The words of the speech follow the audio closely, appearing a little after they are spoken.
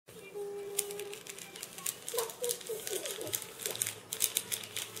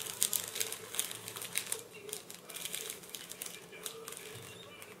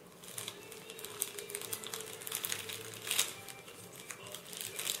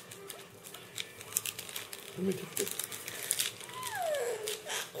Let me take it.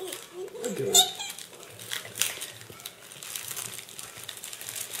 I'll do it.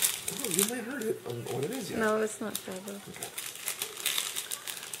 Oh, you might hurt it on what it is yet. No, it's not trouble. Okay.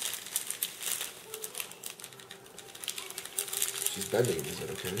 She's bending, is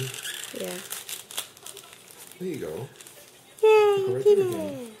it okay? Yeah. There you go. Yay! Go right Did there it!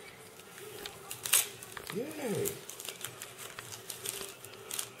 again. Yay!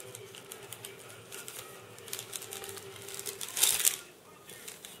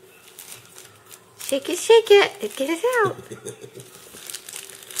 Shake it, get it out.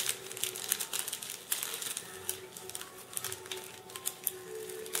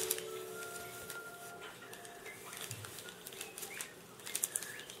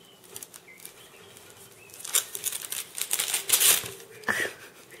 I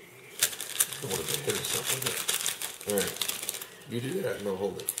don't want to hit yourself with it. Alright. You do that and I'll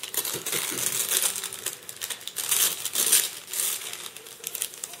hold it.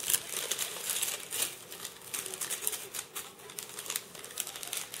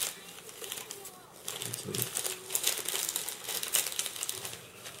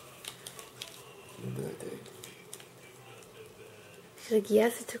 Remember that day? She's like,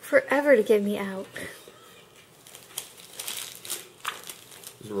 yes, it took forever to get me out.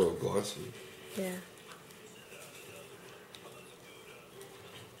 It's real glossy. Yeah.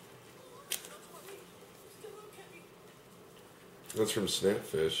 That's from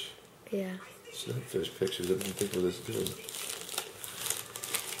Snapfish. Yeah. Snapfish pictures. I didn't think of this good.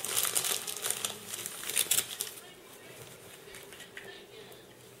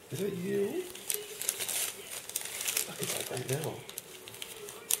 Is that you? Look at that right now.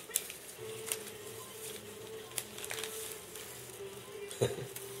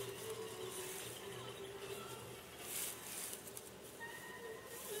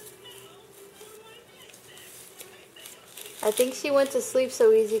 I think she went to sleep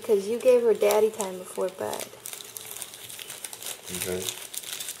so easy because you gave her daddy time before bed. Okay.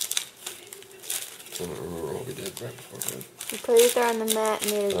 I don't remember what we did right before bed. You put her on the mat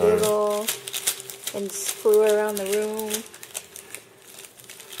and made her giggle and just flew her around the room.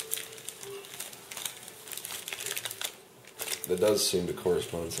 That does seem to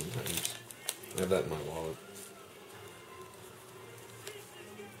correspond sometimes. I have that in my wallet.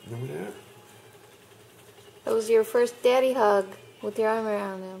 Remember that? That was your first daddy hug with your arm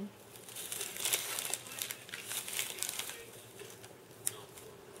around him.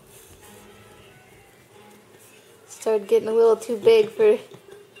 Started getting a little too big for...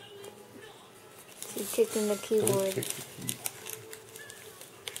 She kicked in the keyboard.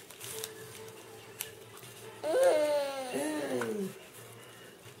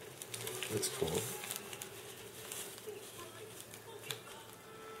 That's cool.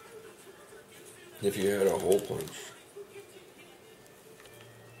 If you had a hole punch,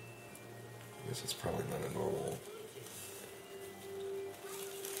 I guess it's probably not a normal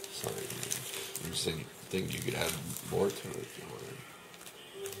sign. You just think you could add more to it if you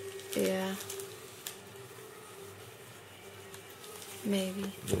wanted. Yeah.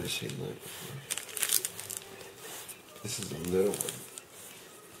 Maybe. Never seen that before. This is a little one.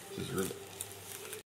 This is really